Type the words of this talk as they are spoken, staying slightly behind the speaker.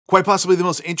Quite possibly the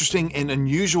most interesting and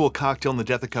unusual cocktail in the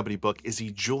Death and Company book is the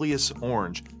Julius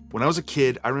Orange. When I was a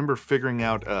kid, I remember figuring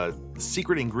out the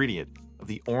secret ingredient of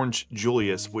the Orange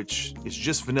Julius, which is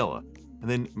just vanilla, and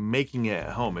then making it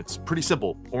at home. It's pretty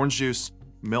simple: orange juice,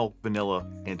 milk, vanilla,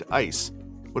 and ice.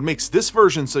 What makes this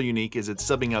version so unique is it's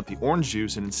subbing out the orange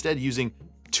juice and instead using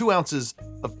 2 ounces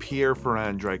of Pierre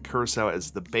Ferrand dried Curacao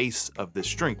as the base of this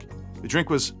drink. The drink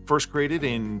was first created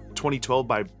in 2012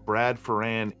 by Brad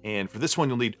Ferrand, and for this one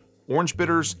you'll need orange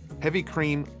bitters, heavy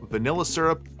cream, vanilla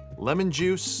syrup, lemon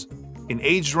juice, an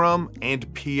aged rum,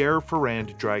 and Pierre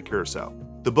Ferrand dried Curacao.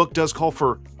 The book does call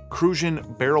for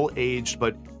Cruzan barrel aged,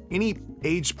 but any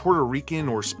aged Puerto Rican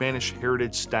or Spanish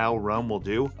heritage style rum will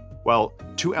do, while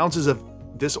 2 ounces of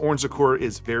this orange liqueur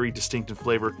is very distinct in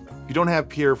flavor. If you don't have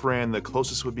Pierre Ferrand, the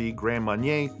closest would be Grand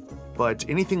Marnier, but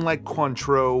anything like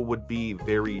Cointreau would be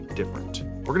very different.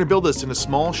 We're gonna build this in a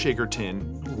small shaker tin,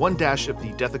 1 dash of the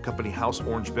Death and Company House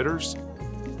Orange Bitters,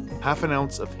 ½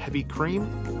 ounce of heavy cream,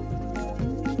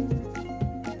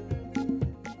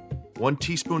 1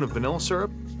 teaspoon of vanilla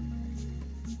syrup,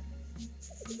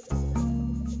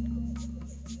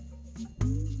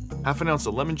 ½ ounce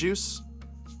of lemon juice,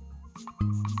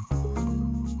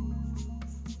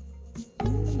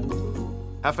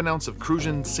 ½ ounce of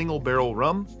Cruzan single barrel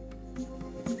rum,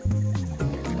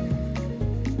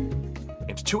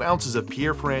 and 2 ounces of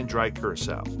Pierre Ferrand dried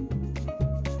Curacao.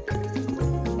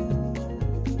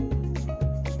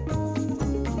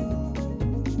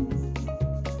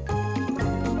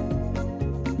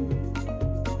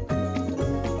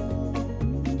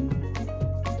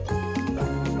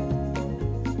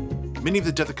 Many of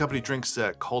the Death and Company drinks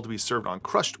that call to be served on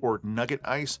crushed or nugget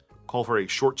ice call for a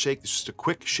short shake. It's just a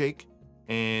quick shake,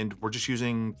 and we're just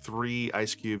using 3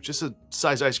 ice cubes, just a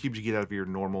size ice cube you get out of your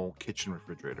normal kitchen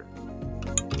refrigerator.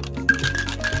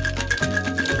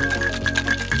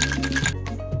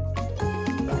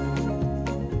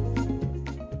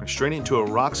 I strain it into a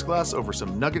rocks glass over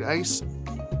some nugget ice.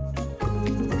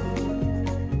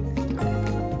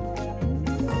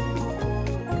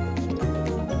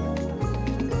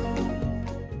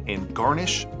 And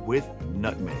garnish with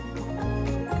nutmeg.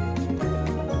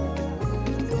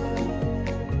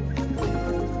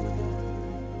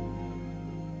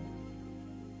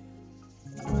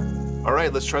 All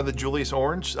right, let's try the Julius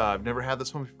Orange. I've never had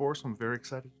this one before, so I'm very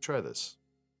excited to try this.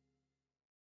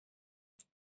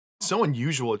 It's so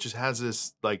unusual. It just has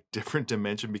this like different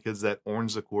dimension because that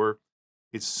orange liqueur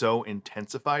is so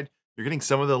intensified. You're getting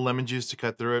some of the lemon juice to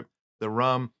cut through it. The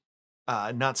rum,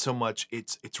 not so much.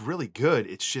 It's really good.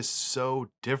 It's just so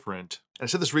different. And I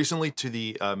said this recently to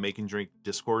the Make and Drink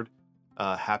Discord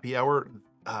happy hour.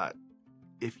 The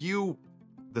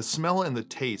smell and the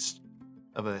taste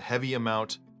of a heavy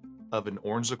amount of an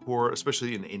orange liqueur,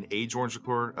 especially in aged orange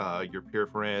liqueur, your Pierre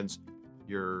Ferrands,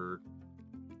 your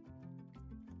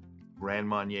Grand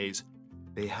Marniers,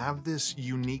 they have this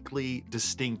uniquely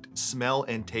distinct smell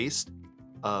and taste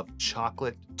of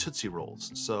chocolate Tootsie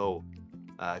Rolls. So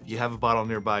if you have a bottle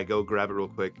nearby, go grab it real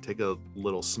quick, take a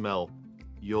little smell.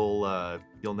 You'll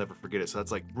never forget it. So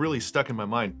that's like really stuck in my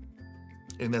mind.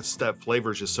 And that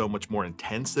flavor is just so much more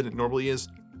intense than it normally is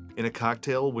in a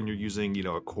cocktail when you're using, you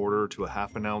know, a quarter to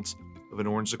 ½ an ounce of an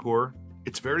orange liqueur.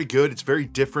 It's very good. It's very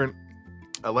different.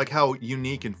 I like how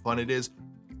unique and fun it is.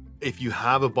 If you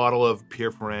have a bottle of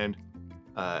Pierre Ferrand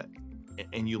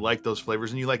and you like those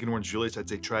flavors and you like an Orange Julius, I'd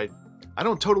say try it. I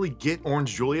don't totally get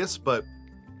Orange Julius, but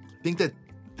I think that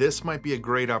this might be a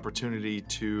great opportunity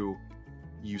to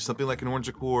use something like an orange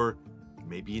liqueur,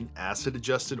 maybe an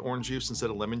acid-adjusted orange juice instead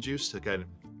of lemon juice to kind of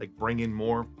like bring in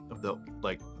more of the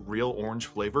like real orange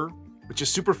flavor, which is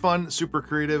super fun, super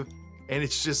creative, and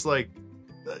it's just like,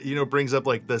 you know, brings up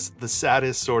like the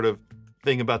saddest sort of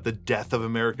thing about the death of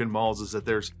American malls is that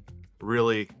there's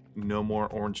really no more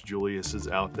Orange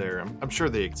Juliuses out there. I'm sure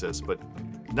they exist, but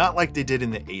not like they did in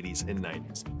the 80s and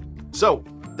 90s. So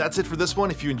that's it for this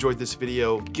one. If you enjoyed this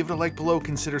video, give it a like below.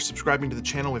 Consider subscribing to the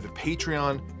channel. We have a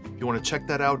Patreon if you want to check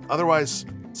that out. Otherwise,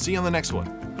 see you on the next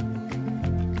one.